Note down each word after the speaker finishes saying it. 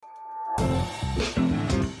Welcome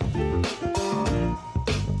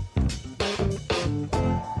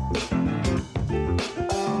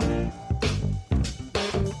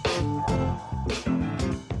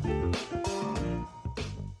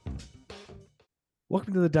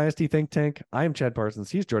to the Dynasty Think Tank. I am Chad Parsons.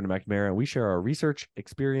 He's Jordan McNamara, and we share our research,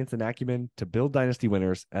 experience, and acumen to build Dynasty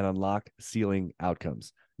winners and unlock ceiling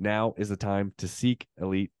outcomes. Now is the time to seek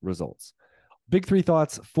elite results. Big three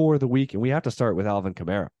thoughts for the week, and we have to start with Alvin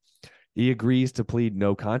Kamara. He agrees to plead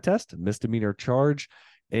no contest, misdemeanor charge,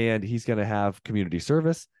 and he's going to have community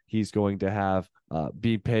service. He's going to have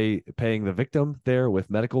paying the victim there with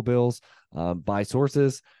medical bills by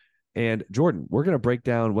sources. And Jordan, we're going to break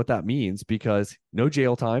down what that means because no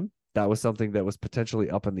jail time. That was something that was potentially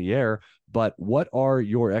up in the air. But what are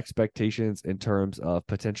your expectations in terms of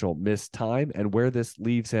potential missed time and where this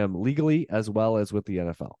leaves him legally as well as with the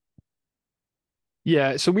NFL?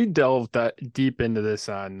 Yeah, so we delved that deep into this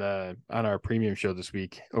on our premium show this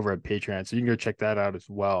week over at Patreon, so you can go check that out as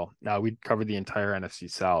well. Now we covered the entire NFC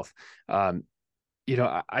South. I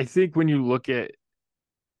think when you look at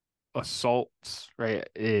assaults, right?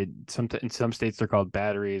 In some states they're called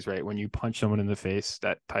batteries, right? When you punch someone in the face,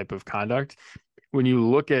 that type of conduct. When you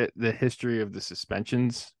look at the history of the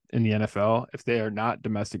suspensions in the NFL, if they are not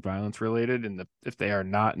domestic violence related and if they are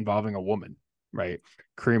not involving a woman, right?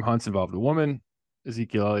 Kareem Hunt's involved a woman,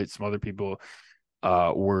 Ezekiel Elliott, some other people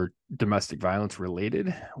were domestic violence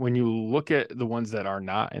related. When you look at the ones that are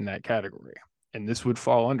not in that category, and this would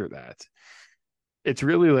fall under that, it's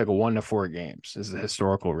really like a 1 to 4 games is the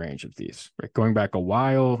historical range of these, right? Going back a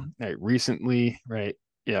while, right? Recently, right?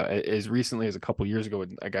 Yeah, as recently as a couple years ago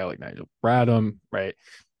with a guy like Nigel Bradham, right?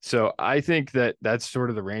 So I think that that's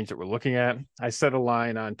sort of the range that we're looking at. I set a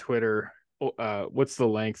line on Twitter. What's the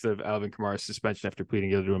length of Alvin Kamara's suspension after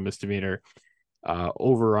pleading guilty to a misdemeanor?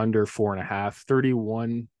 Over under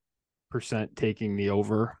 4.5, 31% taking the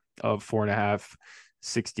over of 4.5,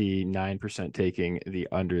 69% taking the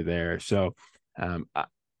under there. So, I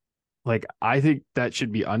think that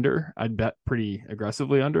should be under. I'd bet pretty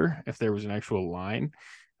aggressively under if there was an actual line.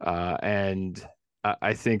 And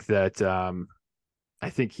I think that I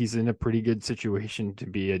think he's in a pretty good situation to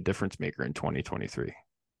be a difference maker in 2023.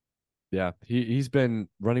 Yeah, he's been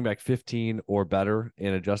running back 15 or better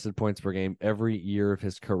in adjusted points per game every year of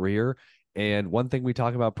his career. And one thing we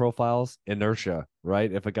talk about profiles, inertia,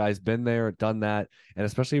 right? If a guy's been there, done that, and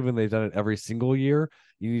especially when they've done it every single year,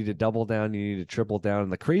 you need to double down, you need to triple down.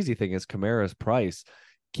 And the crazy thing is Kamara's price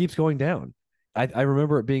keeps going down. I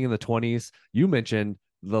remember it being in the 20s. You mentioned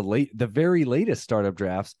the very latest startup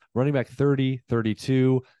drafts, running back 30,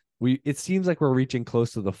 32. It seems like we're reaching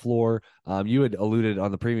close to the floor. You had alluded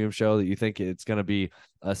on the premium show that you think it's going to be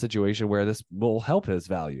a situation where this will help his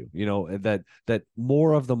value, that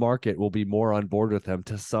more of the market will be more on board with him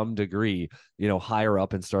to some degree, higher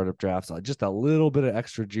up in startup drafts, just a little bit of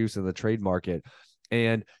extra juice in the trade market.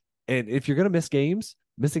 And if you're going to miss games,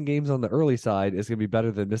 missing games on the early side is going to be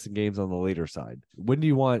better than missing games on the later side. When do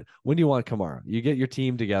you want Kamara? You get your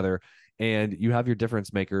team together and you have your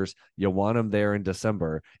difference makers. You want him there in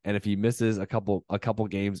December. And if he misses a couple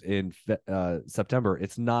games in September,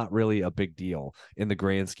 it's not really a big deal in the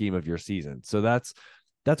grand scheme of your season. So that's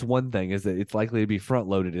one thing, is that it's likely to be front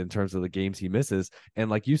loaded in terms of the games he misses.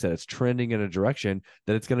 And like you said, it's trending in a direction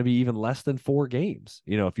that it's going to be even less than 4 games,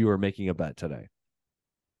 if you were making a bet today.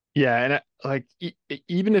 Yeah. And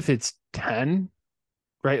even if it's 10,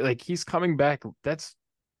 right? Like he's coming back. That's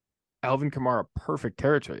Alvin Kamara perfect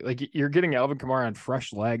territory. Like you're getting Alvin Kamara on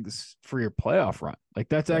fresh legs for your playoff run. Like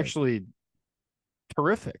that's right. Actually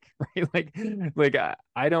terrific, right?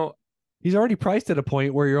 I don't. He's already priced at a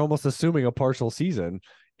point where you're almost assuming a partial season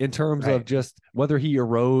in terms of just whether he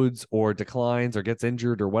erodes or declines or gets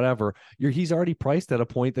injured or whatever. He's already priced at a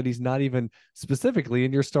point that he's not even specifically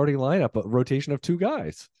in your starting lineup, a rotation of 2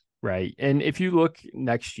 guys. Right. And if you look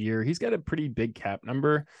next year, he's got a pretty big cap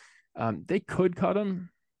number. They could cut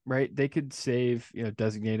him, right? They could save,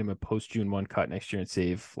 designate him a post June 1 cut next year and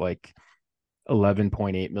save like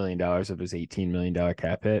 $11.8 million of his $18 million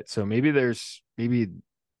cap hit. So maybe that's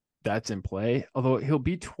in play, although he'll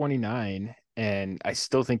be 29 and I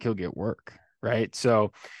still think he'll get work. Right.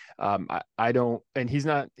 So I don't think he's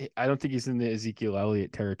in the Ezekiel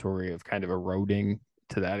Elliott territory of kind of eroding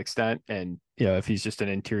to that extent. And, if he's just an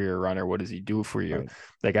interior runner, what does he do for you? Right.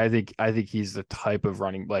 Like, I think he's the type of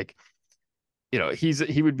running, like,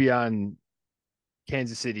 he would be on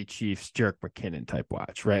Kansas City Chiefs, Jerick McKinnon type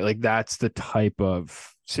watch, right? Like that's the type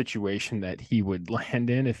of situation that he would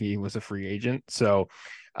land in if he was a free agent. So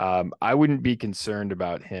I wouldn't be concerned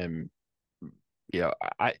about him,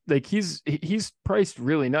 I like he's priced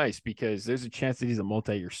really nice because there's a chance that he's a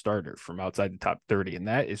multi-year starter from outside the top 30, and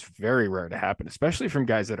that is very rare to happen, especially from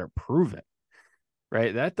guys that are proven,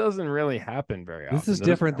 right? That doesn't really happen very This often. is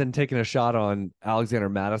different than taking a shot on Alexander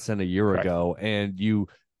Madison a year Correct. ago, and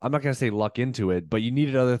I'm not going to say luck into it, but you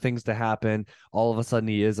needed other things to happen. All of a sudden,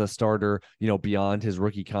 he is a starter, beyond his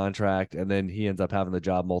rookie contract, and then he ends up having the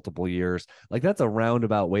job multiple years. Like, that's a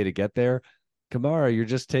roundabout way to get there. Kamara, you're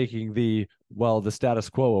just taking the status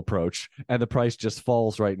quo approach, and the price just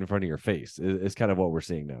falls right in front of your face, is kind of what we're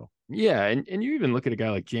seeing now. Yeah, and you even look at a guy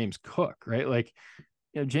like James Cook, right? Like,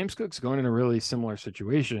 James Cook's going in a really similar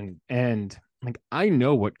situation, and like I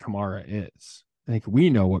know what Kamara is. Like we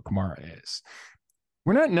know what Kamara is.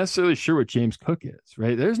 We're not necessarily sure what James Cook is,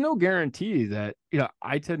 right? There's no guarantee that,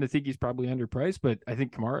 I tend to think he's probably underpriced, but I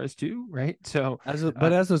think Kamara is too, right? So, As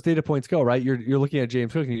those data points go, right, you're looking at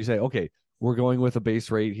James Cook and you say, okay, we're going with a base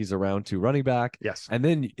rate. He's a round 2 running back. yes, And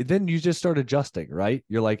then you just start adjusting, right?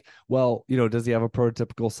 You're like, well, does he have a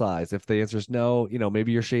prototypical size? If the answer is no,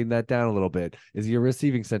 maybe you're shading that down a little bit. Is he a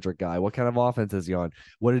receiving centric guy? What kind of offense is he on?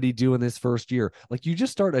 What did he do in this first year? Like, you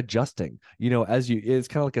just start adjusting, it's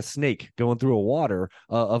kind of like a snake going through a water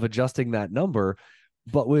of adjusting that number.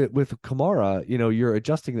 But with Kamara, you're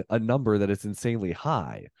adjusting a number that is insanely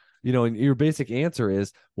high. And your basic answer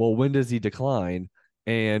is, well, when does he decline?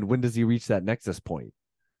 And when does he reach that nexus point?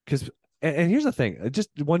 Because, and here's the thing, just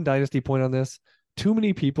one dynasty point on this. Too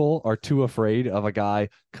many people are too afraid of a guy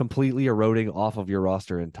completely eroding off of your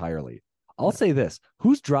roster entirely. I'll say this: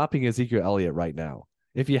 who's dropping Ezekiel Elliott right now?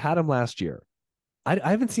 If you had him last year, I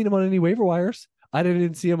haven't seen him on any waiver wires. I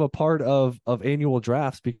didn't see him a part of annual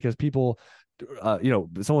drafts because people,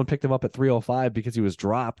 someone picked him up at 305 because he was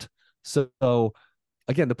dropped. So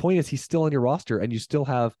again, the point is he's still on your roster and you still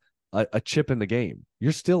have a chip in the game.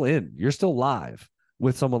 You're still in. You're still live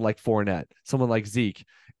with someone like Fournette, someone like Zeke,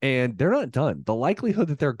 and they're not done. The likelihood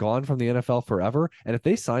that they're gone from the NFL forever, and if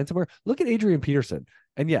they sign somewhere, look at Adrian Peterson.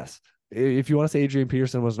 And yes, if you want to say Adrian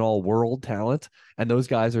Peterson was an all-world talent, and those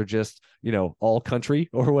guys are just, all country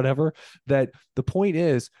or whatever, that the point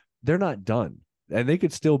is they're not done. And they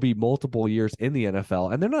could still be multiple years in the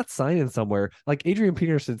NFL, and they're not signing somewhere like Adrian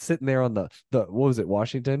Peterson sitting there on the what was it,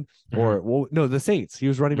 Washington, or well, no, the Saints. He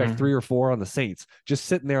was running back 3 or 4 on the Saints, just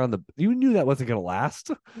sitting there on the. You knew that wasn't going to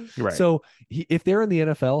last, right. So if they're in the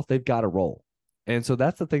NFL, they've got to roll, and so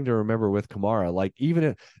that's the thing to remember with Kamara. Like, even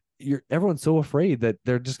if everyone's so afraid that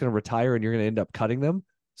they're just going to retire and you're going to end up cutting them,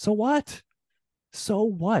 so what? So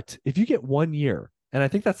what? If you get 1 year, and I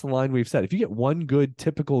think that's the line we've said, if you get one good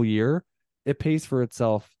typical year, it pays for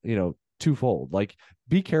itself, twofold. Like,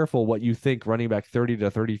 be careful what you think running back 30 to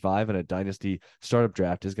 35 in a dynasty startup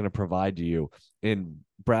draft is going to provide to you in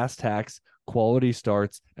brass tacks, quality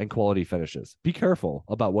starts, and quality finishes. Be careful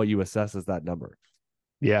about what you assess as that number.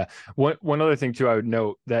 Yeah. One other thing too, I would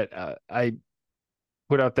note that I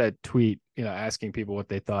put out that tweet, asking people what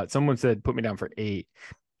they thought. Someone said, put me down for 8.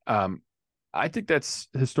 I think that's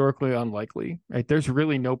historically unlikely, right? There's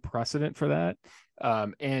really no precedent for that.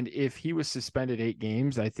 And if he was suspended 8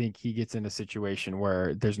 games, I think he gets in a situation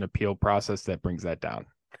where there's an appeal process that brings that down,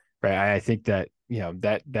 right? I think that,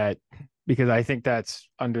 that because I think that's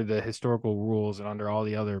under the historical rules and under all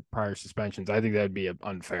the other prior suspensions, I think that'd be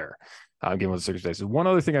unfair, given the circumstances. One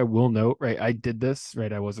other thing I will note, right? I did this,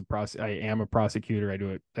 right? I am a prosecutor. I do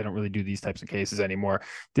it. I don't really do these types of cases anymore.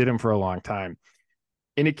 Did them for a long time.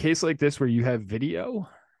 In a case like this where you have video,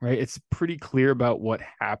 right, it's pretty clear about what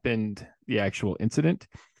happened, the actual incident.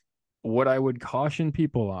 What I would caution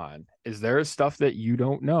people on is there is stuff that you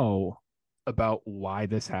don't know about why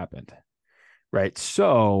this happened, right?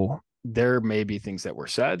 So there may be things that were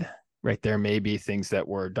said, right? There may be things that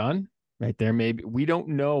were done, right? We don't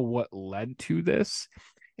know what led to this.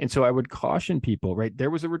 And so I would caution people, right? There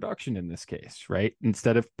was a reduction in this case, right?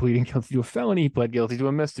 Instead of pleading guilty to a felony, he pled guilty to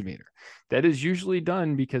a misdemeanor. That is usually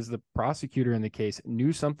done because the prosecutor in the case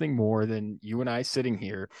knew something more than you and I sitting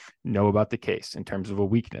here know about the case in terms of a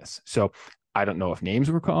weakness. So I don't know if names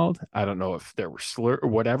were called. I don't know if there were slur or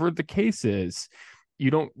whatever the case is.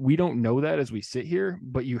 We don't know that as we sit here,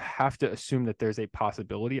 but you have to assume that there's a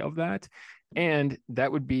possibility of that. And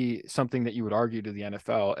that would be something that you would argue to the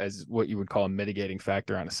NFL as what you would call a mitigating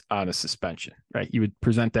factor on a suspension, right? You would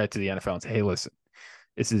present that to the NFL and say, hey, listen,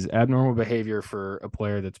 this is abnormal behavior for a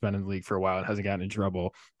player that's been in the league for a while and hasn't gotten in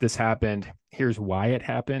trouble. This happened. Here's why it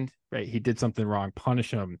happened, right? He did something wrong,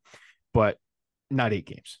 punish him, but not 8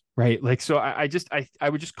 games, right? Like, so I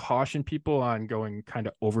would just caution people on going kind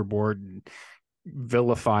of overboard and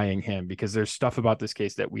vilifying him, because there's stuff about this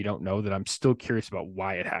case that we don't know that I'm still curious about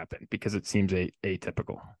why it happened, because it seems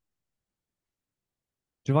atypical.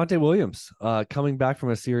 Javonte Williams, coming back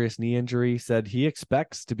from a serious knee injury, said he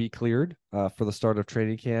expects to be cleared for the start of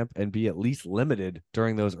training camp and be at least limited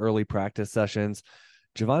during those early practice sessions.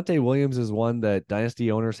 Javonte Williams is one that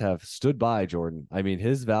dynasty owners have stood by, Jordan. I mean,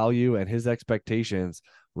 his value and his expectations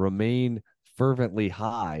remain fervently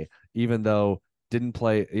high, even though didn't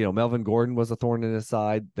play, Melvin Gordon was a thorn in his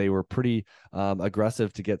side. They were pretty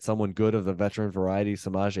aggressive to get someone good of the veteran variety,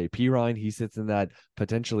 Samaje Perine. He sits in that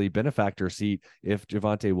potentially benefactor seat if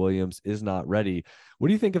Javonte Williams is not ready. What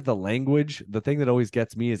do you think of the language? The thing that always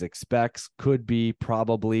gets me is expects, could be,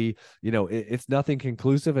 probably. It's nothing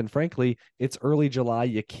conclusive. And frankly, it's early July.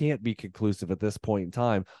 You can't be conclusive at this point in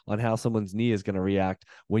time on how someone's knee is going to react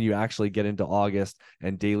when you actually get into August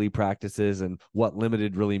and daily practices and what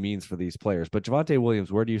limited really means for these players. But Javonte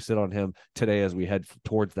Williams, where do you sit on him today as we head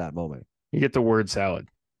towards that moment? You get the word salad,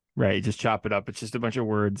 right? You just chop it up. It's just a bunch of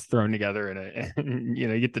words thrown together, and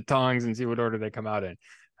you get the tongs and see what order they come out in.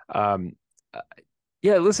 Um,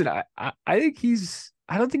 yeah, listen, I think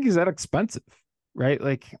I don't think he's that expensive, right?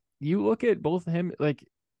 Like you look at both of him, like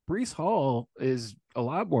Breece Hall is a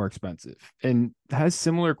lot more expensive and has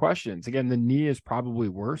similar questions. Again, the knee is probably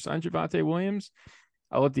worse on Javonte Williams.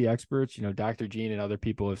 I'll let the experts, Dr. Gene and other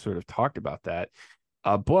people have sort of talked about that.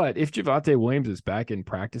 But if Javonte Williams is back in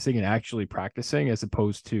practicing and actually practicing as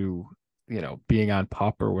opposed to, being on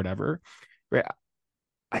PUP or whatever, right?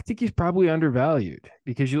 I think he's probably undervalued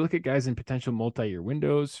because you look at guys in potential multi-year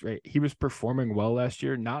windows, right? He was performing well last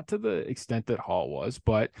year, not to the extent that Hall was,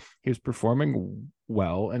 but he was performing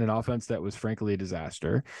well in an offense that was frankly a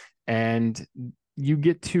disaster. And you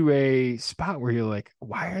get to a spot where you're like,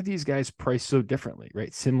 why are these guys priced so differently,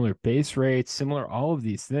 right? Similar base rates, similar all of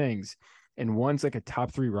these things. And one's like a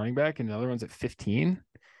top 3 running back and another one's at 15.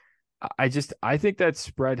 I think that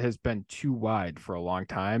spread has been too wide for a long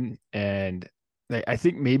time. And I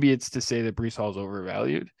think maybe it's to say that Breece Hall is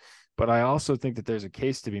overvalued, but I also think that there's a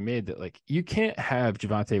case to be made that like you can't have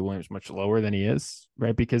Javonte Williams much lower than he is,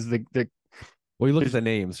 right? Because well, you look at the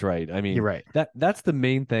names, right? I mean, you're right. that's the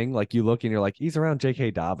main thing. Like you look and you're like, he's around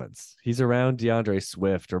J.K. Dobbins, he's around DeAndre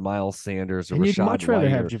Swift or Miles Sanders or And you'd Rashad much rather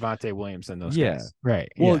White have or Javonte Williams than those yeah. guys,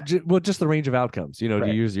 right? Well, Yeah, just the range of outcomes, to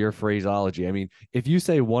right. use your phraseology. I mean, if you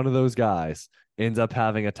say one of those guys ends up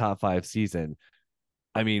having a top 5 season,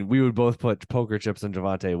 I mean, we would both put poker chips on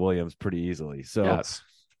Javonte Williams pretty easily. So, Yes.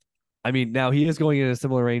 I mean, now he is going in a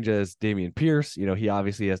similar range as Dameon Pierce. He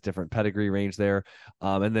obviously has different pedigree range there.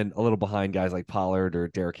 And then a little behind guys like Pollard or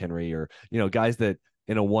Derrick Henry or, guys that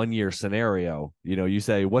in a 1-year scenario, you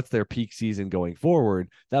say, what's their peak season going forward?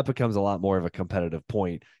 That becomes a lot more of a competitive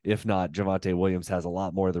point. If not, Javonte Williams has a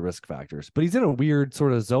lot more of the risk factors, but he's in a weird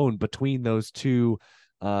sort of zone between those two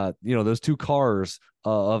those two cars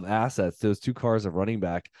of assets, those two cars of running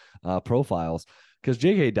back profiles. Because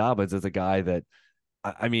J.K. Dobbins is a guy that,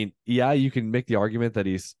 I mean, yeah, you can make the argument that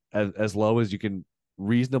he's as low as you can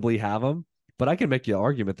reasonably have him, but I can make the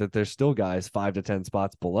argument that there's still guys 5 to 10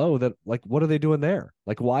 spots below that, like, what are they doing there?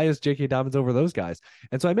 Like, why is J.K. Dobbins over those guys?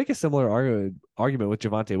 And so I make a similar argument with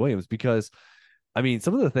Javonte Williams because I mean,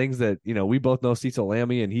 some of the things that, we both know Cecil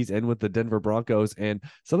Lammey and he's in with the Denver Broncos, and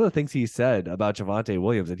some of the things he said about Javonte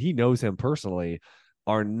Williams, and he knows him personally,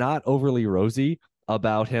 are not overly rosy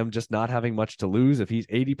about him just not having much to lose. If he's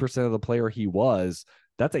 80% of the player he was,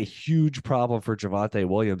 that's a huge problem for Javonte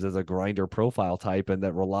Williams as a grinder profile type and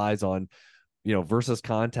that relies on versus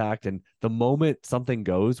contact. And the moment something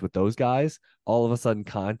goes with those guys, all of a sudden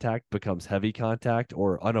contact becomes heavy contact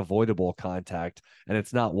or unavoidable contact. And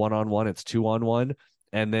it's not 1-on-1, it's 2-on-1.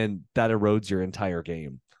 And then that erodes your entire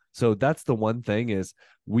game. So that's the one thing is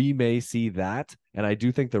we may see that. And I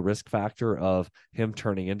do think the risk factor of him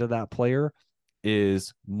turning into that player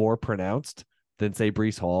is more pronounced than say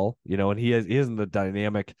Breece Hall, and he isn't the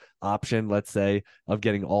dynamic option, let's say, of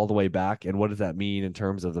getting all the way back. And what does that mean in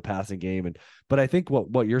terms of the passing game? But I think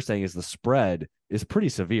what you're saying is the spread is pretty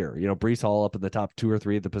severe. Breece Hall up in the top 2 or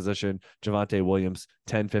 3 of the position, Javonte Williams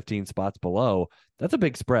 10, 15 spots below. That's a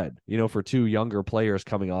big spread, for 2 younger players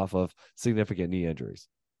coming off of significant knee injuries.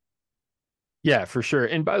 Yeah, for sure.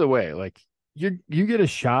 And by the way, like you get a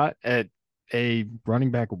shot at a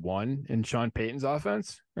running back 1 in Sean Payton's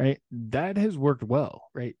offense, right? That has worked well,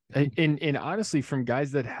 right? And honestly, from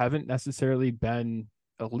guys that haven't necessarily been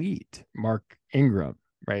elite, Mark Ingram,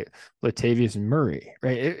 right? Latavius Murray,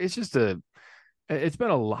 right? It's been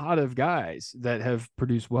a lot of guys that have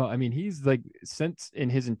produced well. I mean, he's like since in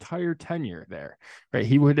his entire tenure there, right?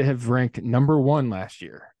 He would have ranked number 1 last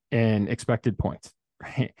year in expected points.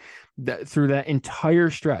 Right. Through that entire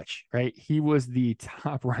stretch, right? He was the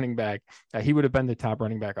top running back. He would have been the top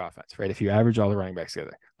running back offense, right? If you average all the running backs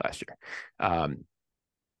together last year.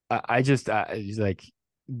 I just, he's like,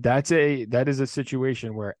 that is a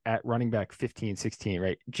situation where at running back 15, 16,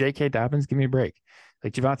 right? J.K. Dobbins, give me a break.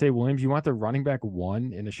 Like Javonte Williams, you want the running back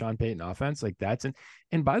one in the Sean Payton offense? Like that's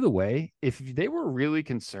and by the way, if they were really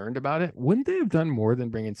concerned about it, wouldn't they have done more than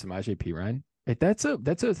bring in Samaje Perine? Like that's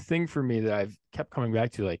a thing for me that I've kept coming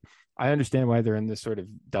back to. Like I understand why they're in this sort of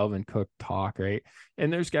Delvin Cook talk, right?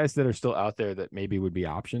 And there's guys that are still out there that maybe would be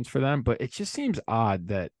options for them, but it just seems odd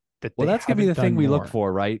that Well, they that's gonna be haven't the thing done we look more.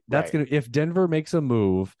 for, right? That's Right. gonna if Denver makes a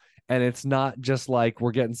move and it's not just like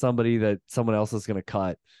we're getting somebody that someone else is gonna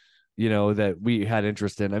cut, that we had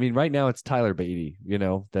interest in. I mean, right now it's Tyler Beatty,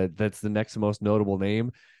 that's the next most notable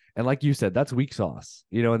name. And like you said, that's weak sauce,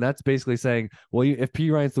 and that's basically saying, well, if P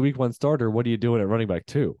Ryan's the week one starter, what are you doing at running back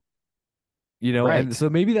two? And Right. so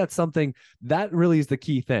maybe that's something that really is the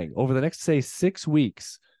key thing over the next, say, 6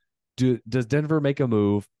 weeks. Does Denver make a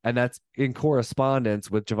move? And that's in correspondence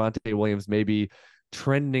with Javonte Williams maybe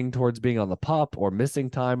trending towards being on the pup or missing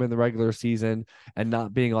time in the regular season and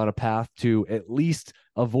not being on a path to at least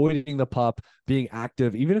avoiding the pup, being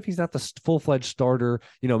active, even if he's not the full-fledged starter.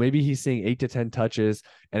 Maybe he's seeing 8 to 10 touches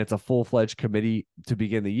and it's a full-fledged committee to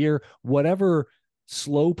begin the year. Whatever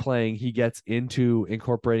slow playing he gets into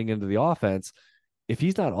incorporating into the offense, if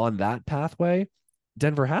he's not on that pathway,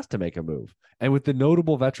 Denver has to make a move. And with the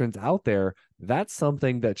notable veterans out there, that's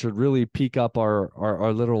something that should really peak up our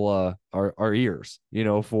little our ears,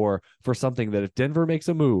 for something that if Denver makes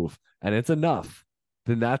a move and it's enough,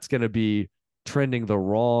 then that's going to be trending the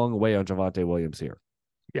wrong way on Javonte Williams here.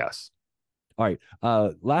 Yes. All right.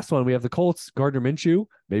 Last one, we have the Colts, Gardner Minshew.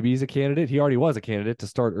 Maybe he's a candidate. He already was a candidate to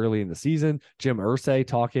start early in the season. Jim Irsay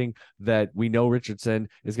talking that we know Richardson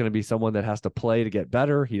is going to be someone that has to play to get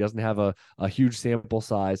better. He doesn't have a huge sample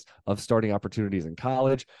size of starting opportunities in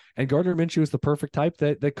college. And Gardner Minshew is the perfect type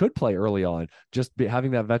that could play early on, just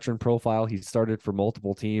having that veteran profile. He started for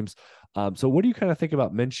multiple teams. So what do you kind of think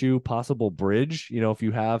about Minshew, possible bridge? If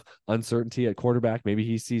you have uncertainty at quarterback, maybe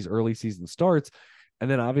he sees early season starts. And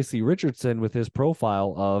then obviously Richardson with his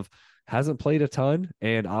profile of hasn't played a ton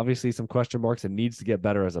and obviously some question marks and needs to get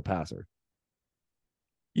better as a passer.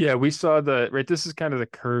 Yeah, we saw right. This is kind of the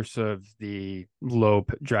curse of the low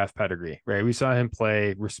draft pedigree, right? We saw him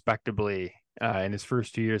play respectably in his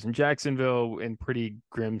first 2 years in Jacksonville in pretty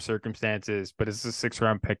grim circumstances, but as a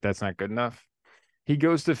 6th-round pick, that's not good enough. He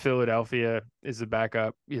goes to Philadelphia, is a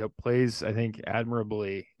backup, plays, I think,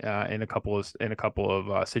 admirably in a couple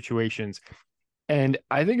of situations. And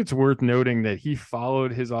I think it's worth noting that he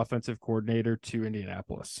followed his offensive coordinator to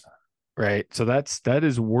Indianapolis, right? So that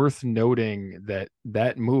is worth noting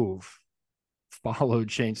that move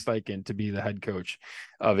followed Shane Steichen to be the head coach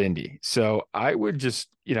of Indy. So I would just,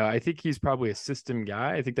 I think he's probably a system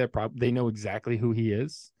guy. I think that they know exactly who he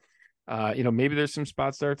is. Maybe there's some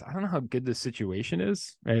spot starts. I don't know how good the situation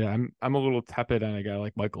is, right? I'm a little tepid on a guy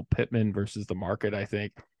like Michael Pittman versus the market, I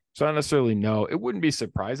think. So I don't necessarily know. It wouldn't be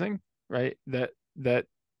surprising, right? That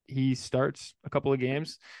he starts a couple of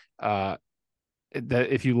games. That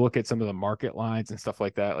if you look at some of the market lines and stuff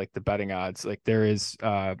like that, like the betting odds, like there is,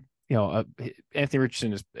 Anthony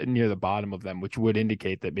Richardson is near the bottom of them, which would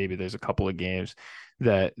indicate that maybe there's a couple of games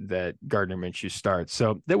that Gardner Minshew starts.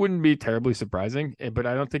 So that wouldn't be terribly surprising, but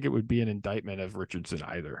I don't think it would be an indictment of Richardson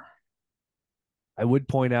either. I would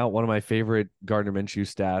point out one of my favorite Gardner Minshew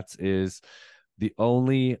stats is the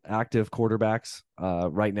only active quarterbacks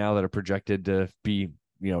right now that are projected to be,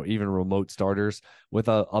 even remote starters with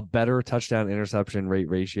a better touchdown interception rate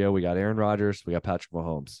ratio. We got Aaron Rodgers, we got Patrick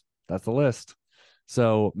Mahomes. That's the list.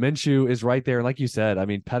 So Minshew is right there. And like you said, I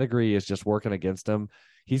mean, pedigree is just working against him.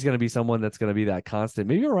 He's going to be someone that's going to be that constant,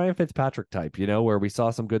 maybe a Ryan Fitzpatrick type, where we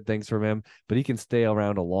saw some good things from him, but he can stay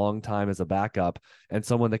around a long time as a backup and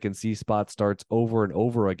someone that can see spot starts over and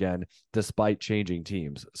over again, despite changing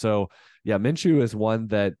teams. So yeah, Minshew is one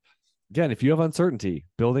that, again, if you have uncertainty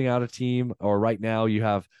building out a team, or right now you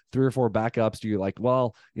have 3 or 4 backups, you're like,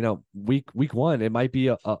 well, week one, it might be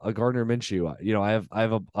a Gardner Minshew. I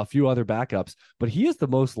have a few other backups, but he is the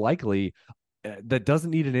most likely that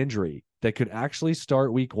doesn't need an injury, that could actually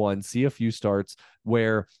start week one, see a few starts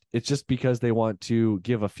where it's just because they want to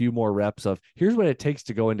give a few more reps of here's what it takes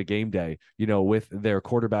to go into game day, with their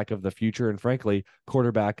quarterback of the future and frankly,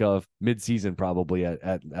 quarterback of midseason probably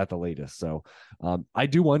at the latest. So I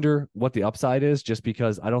do wonder what the upside is, just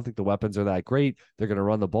because I don't think the weapons are that great. They're going to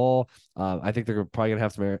run the ball. I think they're probably going to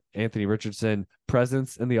have some Anthony Richardson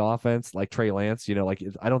presence in the offense, like Trey Lance,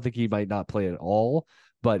 I don't think he might not play at all,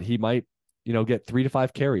 but he might get 3 to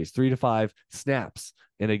 5 carries, 3 to 5 snaps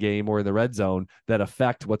in a game or in the red zone that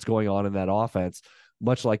affect what's going on in that offense,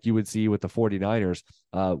 much like you would see with the 49ers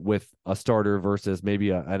with a starter versus maybe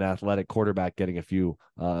an athletic quarterback getting a few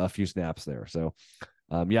snaps there. So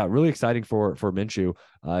Yeah, really exciting for Minshew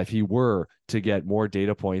if he were to get more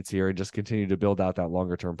data points here and just continue to build out that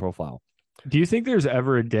longer term profile. Do you think there's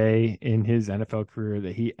ever a day in his NFL career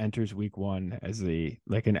that he enters week one as the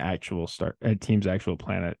like an actual start, a team's actual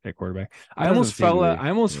plan at quarterback? I Doesn't almost seem to be. I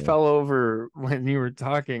almost Yeah, fell over when you were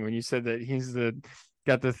talking when you said that he's the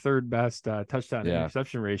got the third best touchdown to yeah,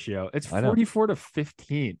 interception ratio. It's I know.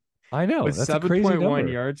 44-15 I know. with That's a crazy 7.1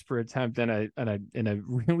 number. yards per attempt and a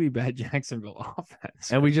really bad Jacksonville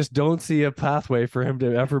offense. And we just don't see a pathway for him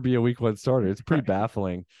to ever be a week one starter. It's pretty Right.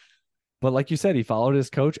 baffling. But like you said, he followed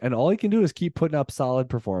his coach, and all he can do is keep putting up solid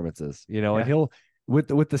performances, and Yeah. he'll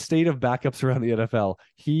with the state of backups around the NFL,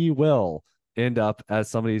 he will end up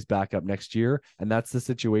as somebody's backup next year. And that's the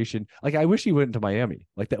situation. Like, I wish he went to Miami.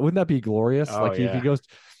 Like that, wouldn't that be glorious? Oh Like if he yeah. goes,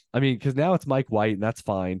 I mean, because now it's Mike White, and that's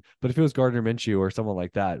fine. But if it was Gardner Minshew or someone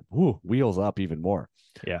like that, whoo, wheels up even more.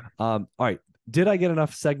 Yeah. All right. Did I get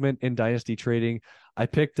enough segment in Dynasty trading? I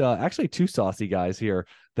picked actually two saucy guys here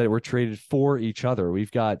that were traded for each other.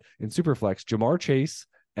 We've got in Superflex Jamar Chase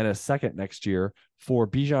and a second next year for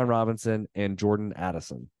Bijan Robinson and Jordan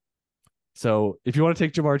Addison. So if you want to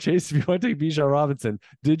take Jamar Chase, if you want to take Bijan Robinson,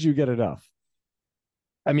 did you get enough?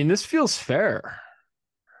 I mean, this feels fair,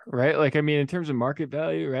 right? Like, I mean, in terms of market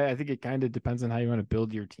value, right? I think it kind of depends on how you want to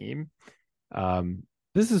build your team. Um,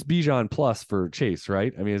 This is Bijan plus for Chase,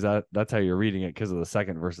 right? I mean, that's how you're reading it because of the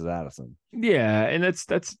second versus Addison? yeah, and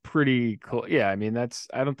that's pretty cool. Yeah, I mean,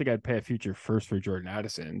 I don't think I'd pay a future first for Jordan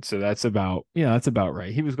Addison. So that's about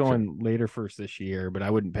right. He was Sure. going later first this year, but I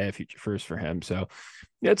wouldn't pay a future first for him. So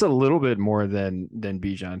yeah, it's a little bit more than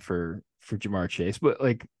Bijan for Jamar Chase. But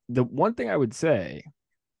like the one thing I would say,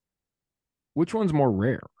 which one's more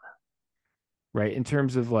rare, right? In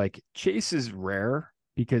terms of like Chase is rare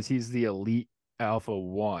because he's the elite alpha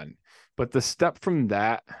one, but the step from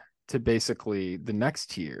that to basically the next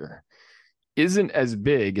tier isn't as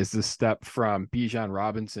big as the step from Bijan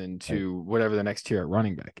Robinson Right. to whatever the next tier at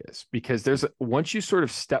running back is. Because there's once you sort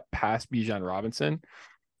of step past Bijan Robinson,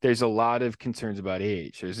 there's a lot of concerns about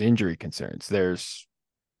age. There's injury concerns. There's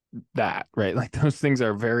that, right? Like those things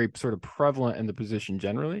are very sort of prevalent in the position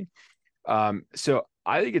generally. So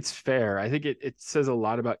I think it's fair. I think it says a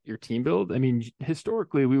lot about your team build. I mean,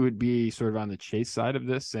 historically, we would be sort of on the Chase side of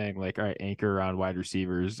this, saying like, all right, anchor around wide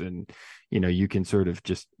receivers, and you can sort of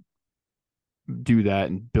just do that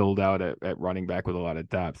and build out at running back with a lot of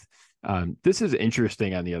depth. This is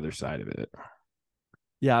interesting on the other side of it.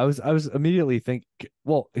 Yeah, I was immediately think.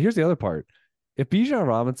 Well, here's the other part. If Bijan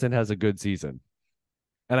Robinson has a good season,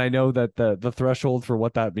 and I know that the threshold for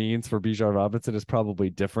what that means for Bijan Robinson is probably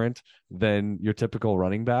different than your typical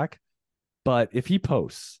running back. But if he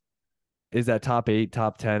posts, is that top 8,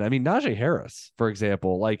 top 10? I mean, Najee Harris, for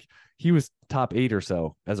example, like he was top 8 or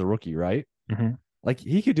so as a rookie, right? Mm-hmm. Like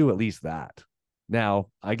he could do at least that. Now,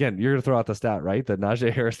 again, you're gonna throw out the stat, right? That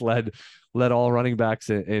Najee Harris led all running backs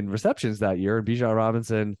in receptions that year, and Bijan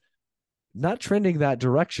Robinson not trending that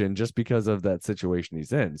direction just because of that situation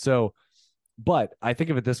he's in. So, but I think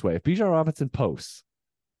of it this way: if Bijan Robinson posts,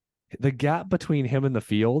 the gap between him and the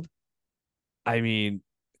field, I mean,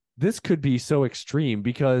 this could be so extreme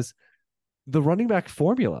because the running back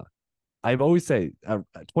formula. I've always say,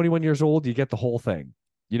 21 years old, you get the whole thing.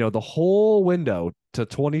 The whole window to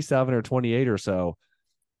 27 or 28 or so,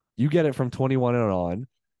 you get it from 21 and on.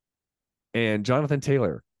 And Jonathan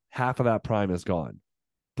Taylor, half of that prime is gone.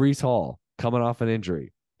 Brees Hall, coming off an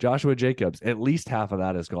injury. Joshua Jacobs, at least half of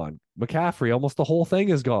that is gone. McCaffrey, almost the whole thing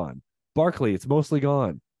is gone. Barkley, it's mostly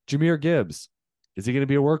gone. Jahmyr Gibbs, is he going to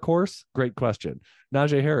be a workhorse? Great question.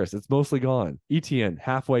 Najee Harris, it's mostly gone. Etienne,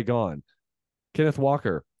 halfway gone. Kenneth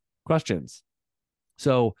Walker, questions.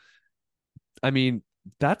 So, I mean,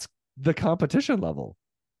 that's the competition level.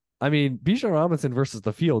 I mean, Bijan Robinson versus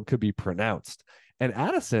the field could be pronounced. And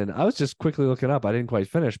Addison, I was just quickly looking up. I didn't quite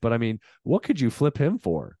finish, but I mean, what could you flip him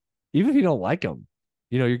for? Even if you don't like him,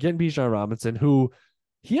 you're getting Bijan Robinson, who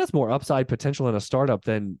he has more upside potential in a startup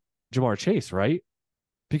than Jamar Chase, right?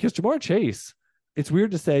 Because Jamar Chase, it's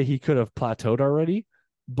weird to say he could have plateaued already,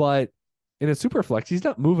 but in a super flex, he's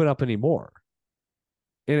not moving up anymore.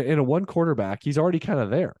 In a one quarterback, he's already kind of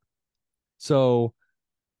there. So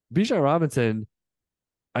Bijan Robinson,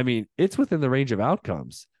 I mean, it's within the range of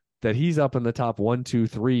outcomes that he's up in the top 1, 2,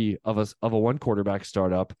 3 of a one quarterback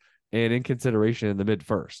startup and in consideration in the mid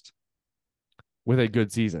first with a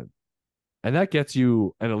good season. And that gets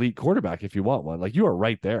you an elite quarterback if you want one. Like you are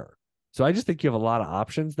right there. So I just think you have a lot of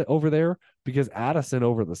options over there because Addison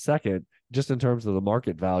over the second, just in terms of the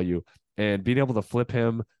market value and being able to flip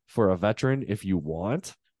him for a veteran if you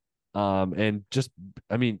want. And just,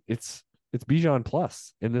 I mean, it's Bijan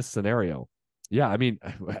plus in this scenario. Yeah, I mean,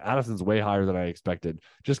 Addison's way higher than I expected,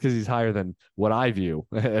 just because he's higher than what I view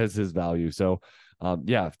as his value. So,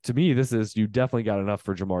 yeah, to me, this is you definitely got enough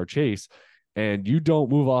for Jamar Chase, and you don't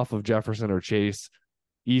move off of Jefferson or Chase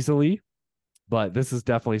easily, but this is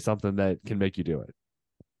definitely something that can make you do it.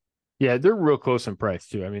 Yeah, they're real close in price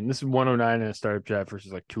too. I mean, this is 109 in a startup draft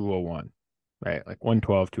versus like 201, right? Like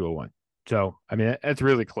 112, 201. So, I mean, that's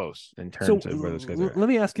really close in So terms of where those guys are. let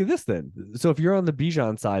me ask you this then. So if you're on the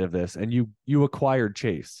Bijan side of this and you acquired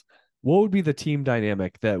Chase, what would be the team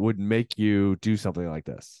dynamic that would make you do something like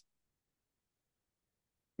this?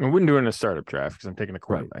 I wouldn't do it in a startup draft because I'm taking a Right.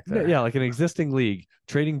 quarterback there. Yeah, like an existing league,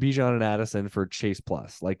 trading Bijan and Addison for Chase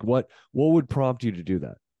Plus. Like what would prompt you to do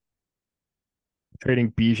that?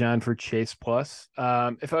 Trading Bijan for Chase Plus.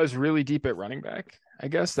 If I was really deep at running back, I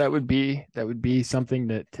guess that would be something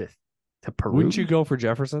to Wouldn't you peruse. go for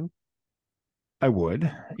Jefferson? I would.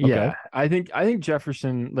 Okay. Yeah. I think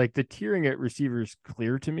Jefferson, like the tiering at receivers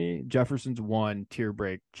clear to me. Jefferson's one, tier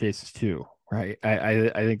break, Chase is two. Right. I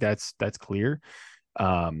think that's clear.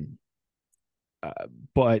 Um uh,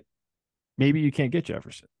 but maybe you can't get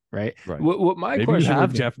Jefferson, right? Right. What my question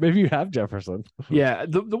would be, Maybe you have Jefferson. yeah,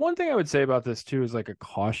 the one thing I would say about this too is like a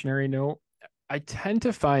cautionary note. I tend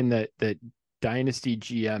to find that dynasty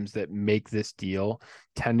GMs that make this deal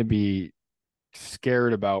tend to be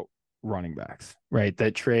scared about running backs, right?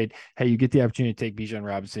 That trade, hey, you get the opportunity to take Bijan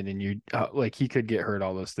Robinson and you like he could get hurt,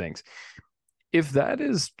 all those things. If that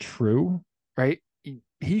is true, right?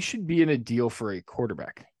 He should be in a deal for a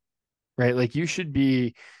quarterback, right? Like you should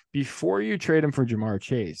be before you trade him for Jamar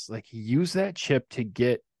Chase, like use that chip to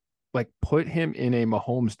get like put him in a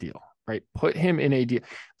Mahomes deal, right? Put him in a deal,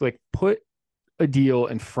 like put a deal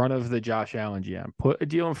in front of the Josh Allen GM, put a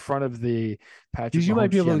deal in front of the Patrick Because you might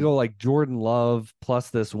Mahomes be able to GM. go like Jordan Love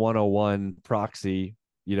plus this 101 proxy,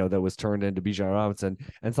 that was turned into Bijan Robinson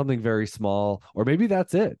and something very small, or maybe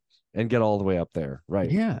that's it and get all the way up there. Right.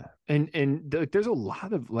 Yeah. And there's a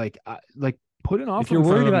lot of like put an If offer you're in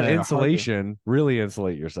front worried of them about that are hard to, insulation, really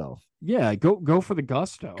insulate yourself. yeah, go for the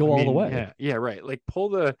gusto. I Go all the mean, way. yeah, right. Like pull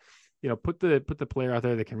the, put the player out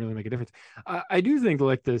there that can really make a difference. I do think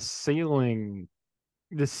like the ceiling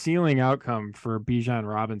outcome for Bijan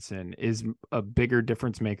Robinson is a bigger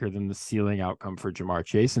difference maker than the ceiling outcome for Jamar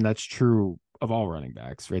Chase, and that's true of all running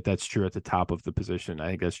backs, right? That's true at the top of the position. I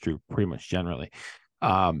think that's true pretty much generally.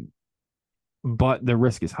 Um, but the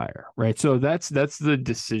risk is higher, right? So that's the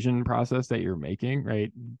decision process that you're making,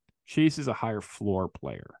 right? Chase is a higher floor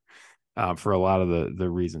player for a lot of the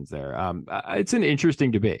reasons there. It's an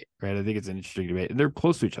interesting debate, right? I think it's an interesting debate. They're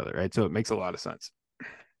close to each other, right? So it makes a lot of sense.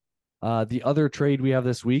 The other trade we have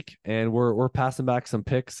this week, and we're passing back some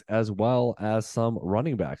picks as well as some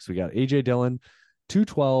running backs. We got AJ Dillon,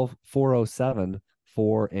 212, 407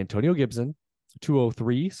 for Antonio Gibson,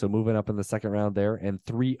 203. So moving up in the second round there, and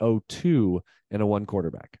 302 in a one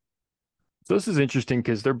quarterback. So this is interesting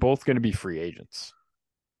because they're both going to be free agents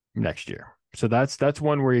next year. So that's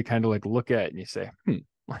one where you kind of like look at it and you say,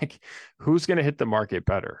 like who's going to hit the market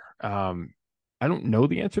better? I don't know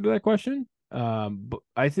the answer to that question. But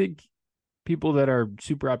I think people that are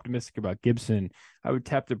super optimistic about Gibson, I would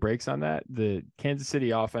tap the brakes on that. The Kansas City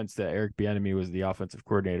offense that Eric Bieniemy was the offensive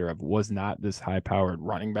coordinator of was not this high-powered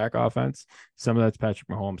running back offense. Some of that's Patrick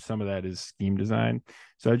Mahomes, some of that is scheme design.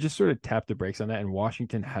 So I just sort of tap the brakes on that. And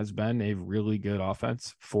Washington has been a really good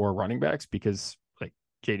offense for running backs because like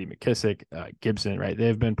J.D. McKissick, Gibson, right? They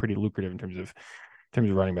have been pretty lucrative in terms of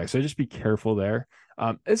running back. So just be careful there.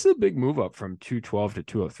 It's a big move up from 212 to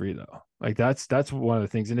 203 though. Like that's one of the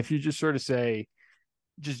things. And if you just sort of say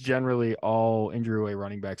just generally all injury away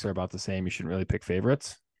running backs are about the same, you shouldn't really pick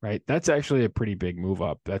favorites, right? That's actually a pretty big move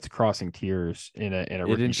up. That's crossing tiers in a It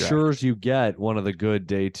rookie draft. ensures you get one of the good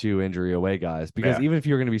day two injury away guys because Yeah. even if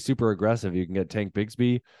you're going to be super aggressive, you can get Tank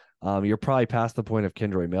Bigsby. You're probably past the point of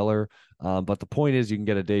Kendra Miller. But the point is you can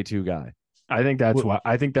get a day two guy. I think that's why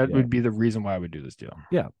I think that Yeah. would be the reason why I would do this deal.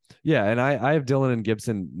 Yeah. Yeah. And I have Dillon and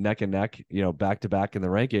Gibson neck and neck, back to back in the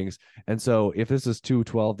rankings. And so if this is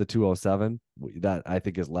 212 to 207, that I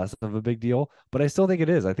think is less of a big deal. But I still think it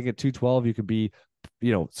is. I think at 212, you could be,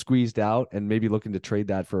 squeezed out and maybe looking to trade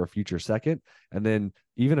that for a future second. And then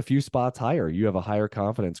even a few spots higher, you have a higher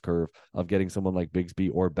confidence curve of getting someone like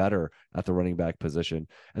Bigsby or better at the running back position.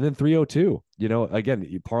 And then 302, again,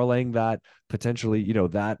 you parlaying that potentially,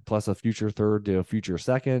 that plus a future third to a future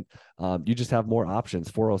second. You just have more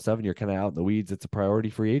options. 407, you're kind of out in the weeds. It's a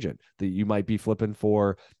priority free agent that you might be flipping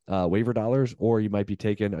for waiver dollars, or you might be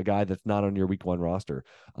taking a guy that's not on your week one roster.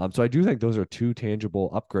 So I do think those are two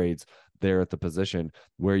tangible upgrades there at the position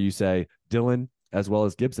where you say Dillon as well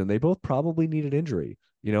as Gibson, they both probably need an injury,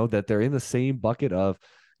 that they're in the same bucket of,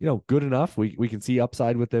 good enough. We can see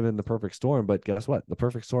upside with them in the perfect storm, but guess what? The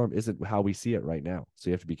perfect storm isn't how we see it right now. So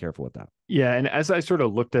you have to be careful with that. Yeah, and as I sort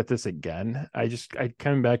of looked at this again, I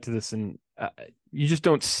come back to this, and you just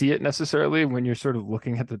don't see it necessarily when you're sort of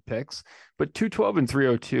looking at the picks. But 212 and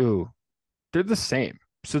 302, they're the same.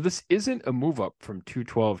 So this isn't a move up from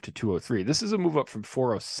 212 to 203. This is a move up from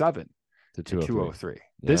 407 to 203. Yeah.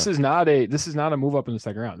 This is not a move up in the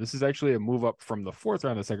second round. This is actually a move up from the fourth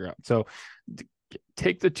round of the second round. So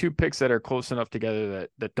take the two picks that are close enough together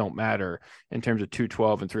that don't matter in terms of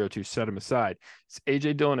 212 and 302, set them aside. It's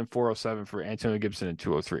AJ Dillon and 407 for Antonio Gibson and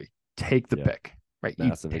 203. Take the pick, right?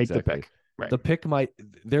 Massive, take the pick. Right. The pick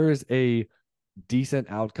there is a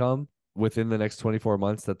decent outcome within the next 24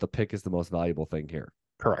 months that the pick is the most valuable thing here.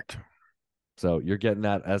 Correct. So you're getting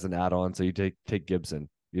that as an add-on. So you take Gibson.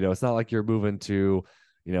 It's not like you're moving to,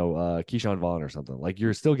 Keyshawn Vaughn or something. Like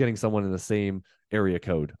you're still getting someone in the same area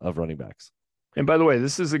code of running backs. And by the way,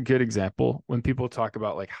 this is a good example when people talk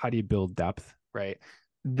about like, how do you build depth, right?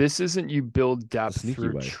 This isn't you build depth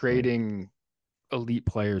through trading elite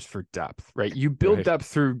players for depth, right? You build depth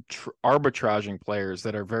through arbitraging players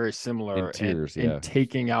that are very similar in tiers, and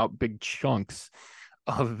taking out big chunks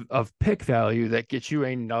of pick value that gets you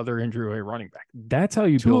another injury running back. That's how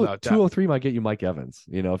you build out depth. 203 might get you Mike Evans,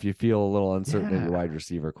 if you feel a little uncertain in your wide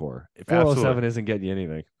receiver core. 407 isn't getting you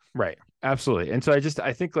anything. Right. Absolutely. And so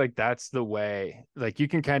I think like that's the way, like you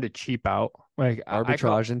can kind of cheap out like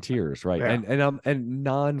arbitrage and tiers, right? Yeah. And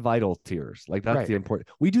non-vital tiers. Like that's the important.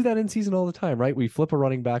 We do that in season all the time, right? We flip a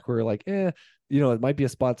running back where we're like, it might be a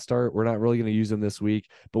spot start. We're not really going to use them this week,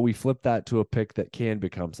 but we flip that to a pick that can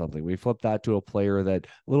become something. We flip that to a player that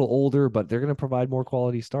a little older, but they're going to provide more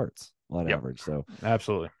quality starts on average. So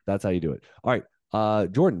absolutely. That's how you do it. All right.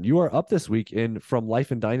 Jordan, you are up this week in From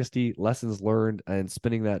Life and Dynasty Lessons Learned and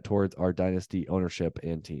spinning that towards our Dynasty ownership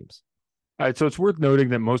and teams. All right. So it's worth noting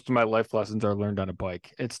that most of my life lessons are learned on a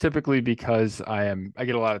bike. It's typically because I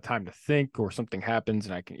get a lot of time to think or something happens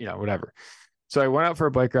and I can, whatever. So I went out for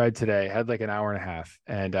a bike ride today, had like an hour and a half,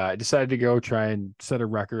 and I decided to go try and set a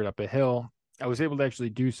record up a hill. I was able to actually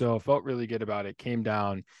do so. Felt really good about it. Came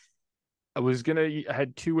down. I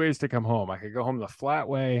had two ways to come home. I could go home the flat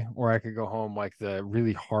way, or I could go home like the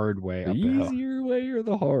really hard way. The easier way or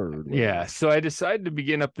the hard way? Yeah. So I decided to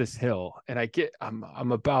begin up this hill, and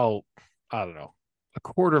I'm about, I don't know, a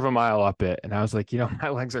quarter of a mile up it. And I was like, my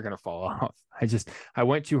legs are going to fall off. I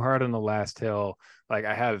went too hard on the last hill. Like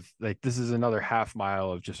this is another half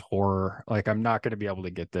mile of just horror. Like I'm not going to be able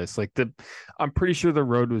to get this. I'm pretty sure the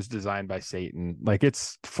road was designed by Satan. Like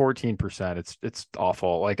it's 14%. It's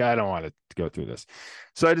awful. Like I don't want to go through this.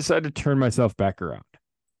 So I decided to turn myself back around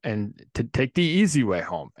and to take the easy way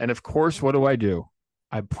home. And of course, what do?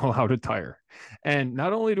 I blow out a tire. And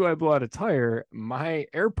not only do I blow out a tire, my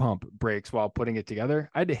air pump breaks while putting it together.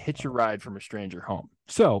 I had to hitch a ride from a stranger home.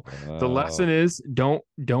 So the lesson is don't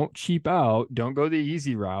cheap out. Don't go the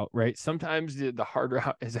easy route, right? Sometimes the hard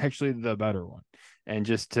route is actually the better one. And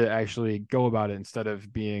just to actually go about it instead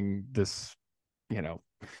of being this,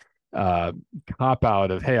 cop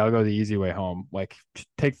out of, hey, I'll go the easy way home. Like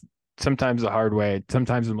take sometimes the hard way,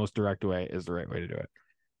 sometimes the most direct way is the right way to do it.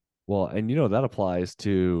 Well, and that applies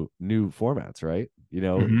to new formats, right?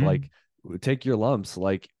 Like take your lumps,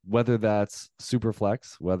 like whether that's super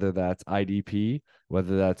flex, whether that's IDP,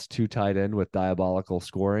 whether that's two tight end with diabolical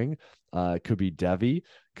scoring, could be Devi,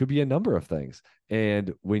 could be a number of things.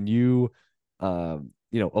 And when you,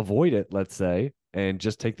 avoid it, let's say, and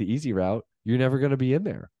just take the easy route, you're never going to be in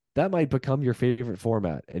there. That might become your favorite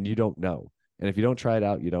format and you don't know. And if you don't try it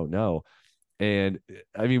out, you don't know. And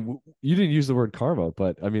I mean, you didn't use the word karma,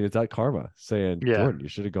 but I mean, it's that karma saying, Jordan, you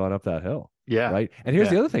should have gone up that hill. Yeah. Right. And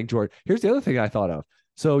here's the other thing, Jordan. Here's the other thing I thought of.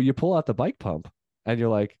 So you pull out the bike pump and you're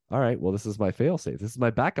like, all right, well, this is my fail safe. This is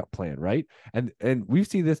my backup plan. Right. And we've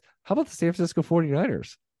seen this. How about the San Francisco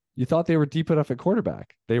 49ers? You thought they were deep enough at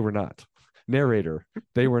quarterback. They were not. Narrator.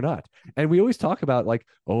 They were not. And we always talk about like,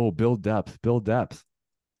 build depth.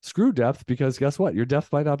 Screw depth, because guess what? Your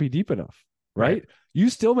depth might not be deep enough. Right? You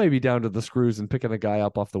still may be down to the screws and picking a guy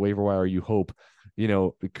up off the waiver wire. You hope,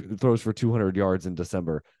 throws for 200 yards in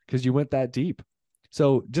December because you went that deep.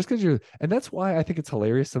 So just because and that's why I think it's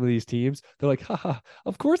hilarious. Some of these teams, they're like, haha,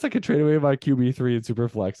 of course I could trade away my QB3 in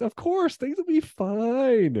Superflex. Of course, things will be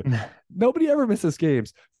fine. Nobody ever misses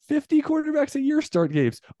games. 50 quarterbacks a year start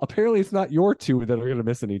games. Apparently it's not your two that are going to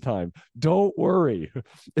miss any time. Don't worry.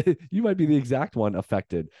 You might be the exact one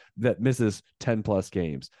affected that misses 10 plus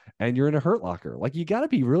games and you're in a hurt locker. Like you got to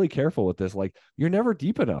be really careful with this. Like you're never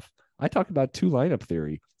deep enough. I talked about two lineup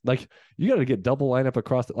theory. Like you got to get double lineup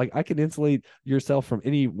across. Like I can insulate yourself from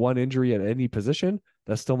any one injury at any position.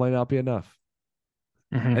 That still might not be enough.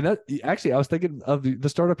 Mhm. And that actually, I was thinking of the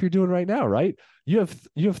startup you're doing right now, right? You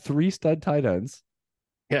have 3 stud tight ends,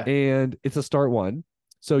 Yeah. and it's a start one.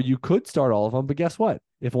 So you could start all of them, but guess what?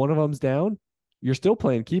 If one of them's down, you're still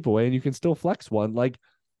playing keep away, and you can still flex one. Like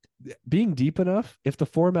being deep enough, if the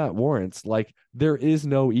format warrants, like there is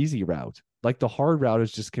no easy route. Like the hard route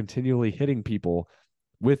is just continually hitting people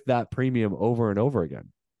with that premium over and over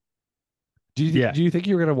again. Yeah. Do you think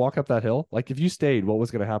you were going to walk up that hill? Like if you stayed, what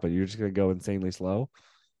was going to happen? You're just going to go insanely slow?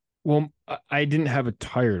 Well, I didn't have a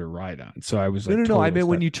tire to ride on, so I was No, like no, no. I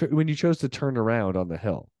totally meant stuck. when you chose to turn around on the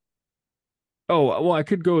hill. Oh, well, I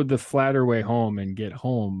could go the flatter way home and get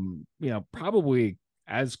home, probably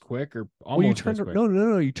as quick or Well, you almost turned as quick. no, no,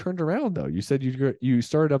 no, no. You turned around though. You said you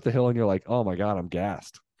started up the hill and you're like, oh my god, I'm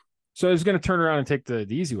gassed. So I was going to turn around and take the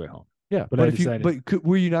easy way home, Yeah, but but I if you decided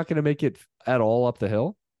were you not going to make it at all up the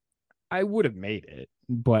hill? I would have made it,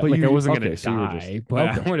 but But like I you wasn't going okay? to So you were just die, but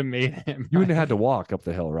okay. I would have made it. You wouldn't have had to walk up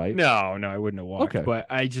the hill, right? No, no, I wouldn't have walked, Okay. but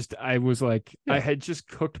I was like, I Yeah. had just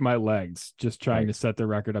cooked my legs just trying Right. to set the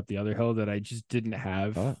record up the other hill that I just didn't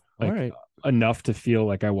have All like right. enough to feel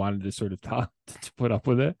like I wanted to sort of to put up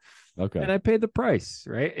with it. Okay. And I paid the price,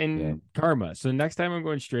 right? Yeah. And karma. So next time I'm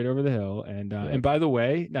going straight over the hill. Yeah. And by the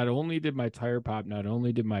way, not only did my tire pop, not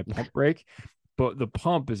only did my pump break, but the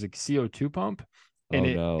pump is a CO2 pump. And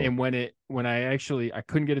Oh no. when I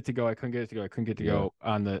couldn't get it to go, I couldn't get it to go, I couldn't get it to Yeah. go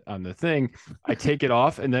on the thing. I take it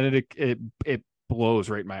off and then it blows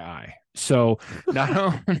right in my eye. So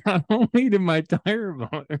not only did my tire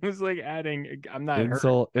blow, it was like adding. I'm not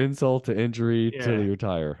hurt. Insult to injury to Yeah. your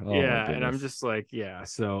tire. Oh my Yeah, and I'm goodness. just like, yeah.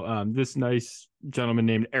 So this nice gentleman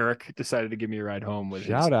named Eric decided to give me a ride home with his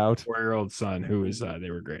Shout out. 4-year-old son, who is they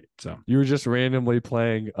were great. So You were just randomly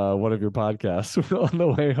playing one of your podcasts on the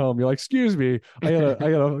way home. You're like, "Excuse me, I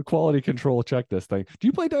gotta quality control check this thing. Do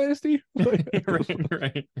you play Dynasty?"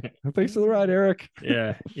 right. Thanks for the ride, Eric.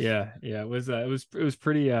 Yeah. It was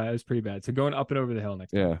pretty bad. So going up and over the hill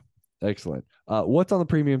next time. Yeah, excellent. What's on the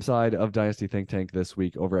premium side of Dynasty Think Tank this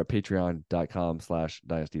week over at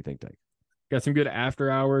patreon.com/Dynasty Think Tank? Got some good after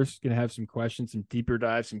hours. Gonna have some questions, some deeper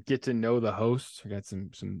dives, some get to know the hosts. I got some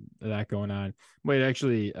of that going on. Might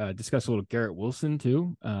actually discuss a little Garrett Wilson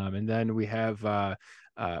too. And then we have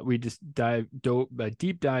we just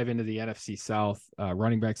deep dive into the NFC South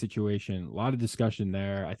running back situation. A lot of discussion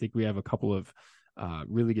there. I think we have a couple of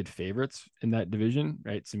really good favorites in that division,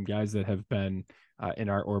 right? Some guys that have been in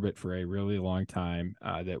our orbit for a really long time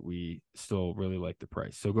that we still really like the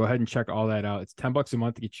price. So go ahead and check all that out. It's $10 a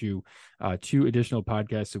month to get you 2 additional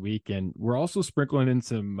podcasts a week. And we're also sprinkling in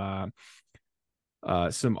some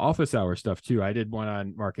office hour stuff too. I did one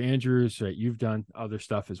on Mark Andrews, right? You've done other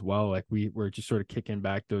stuff as well. Like we're just sort of kicking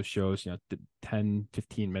back those shows, 10,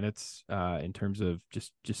 15 minutes in terms of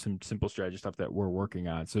just some simple strategy stuff that we're working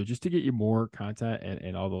on. So just to get you more content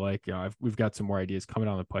and all the like, we've got some more ideas coming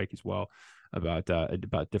on the pike as well about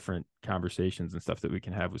different conversations and stuff that we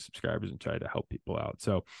can have with subscribers and try to help people out.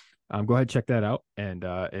 So go ahead, check that out and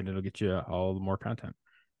it'll get you all the more content.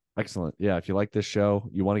 Excellent. Yeah. If you like this show,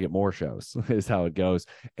 you want to get more shows is how it goes.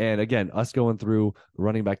 And again, us going through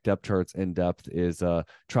running back depth charts in depth is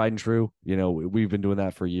tried and true. We've been doing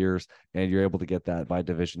that for years, and you're able to get that by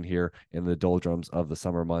division here in the doldrums of the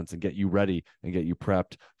summer months and get you ready and get you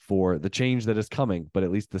prepped for the change that is coming, but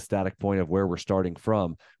at least the static point of where we're starting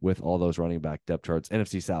from with all those running back depth charts.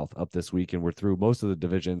 NFC South up this week, and we're through most of the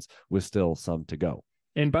divisions with still some to go.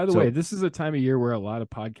 And by the way, this is a time of year where a lot of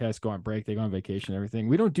podcasts go on break, they go on vacation, everything.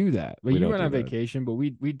 We don't do that. But you went on vacation, but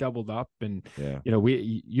we doubled up, and you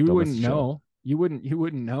wouldn't know. You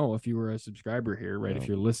wouldn't know if you were a subscriber here, right? If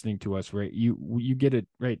you're listening to us, right? You get it,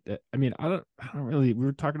 right? I mean, I don't really. We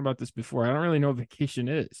were talking about this before. I don't really know what vacation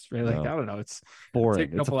is, right? Like I don't know. It's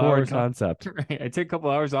boring. It's a foreign concept. Right? I take a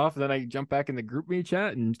couple hours off, and then I jump back in the group meet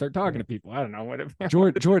chat and start talking to people. I don't know whatever.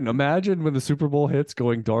 Jordan, imagine when the Super Bowl hits,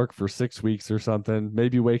 going dark for 6 weeks or something.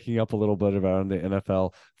 Maybe waking up a little bit around the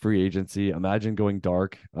NFL free agency. Imagine going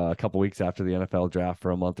dark a couple weeks after the NFL draft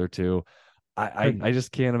for a month or two. I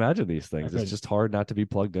just can't imagine these things. It's just hard not to be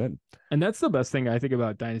plugged in. And that's the best thing I think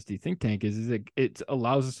about Dynasty Think Tank is it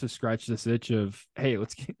allows us to scratch this itch of, hey,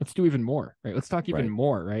 let's do even more, right? Let's talk even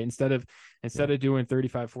more, right? Instead of doing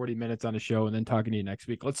 35, 40 minutes on a show and then talking to you next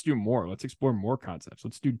week, let's do more. Let's explore more concepts.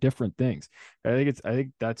 Let's do different things. I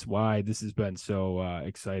think that's why this has been so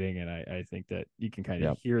exciting. And I think that you can kind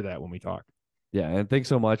of hear that when we talk. Yeah, and thanks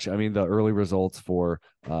so much. I mean, the early results for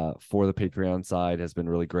the Patreon side has been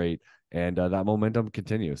really great, and that momentum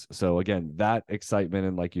continues. So again, that excitement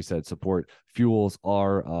and, like you said, support fuels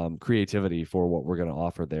our creativity for what we're going to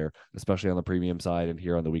offer there, especially on the premium side and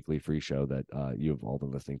here on the weekly free show that you've all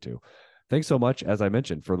been listening to. Thanks so much, as I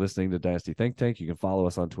mentioned, for listening to Dynasty Think Tank. You can follow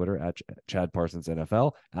us on Twitter at Chad Parsons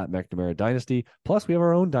NFL, at McNamara Dynasty. Plus, we have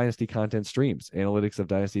our own Dynasty content streams,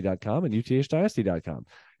 analyticsofdynasty.com and uthdynasty.com.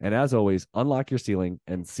 And as always, unlock your ceiling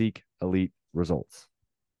and seek elite results.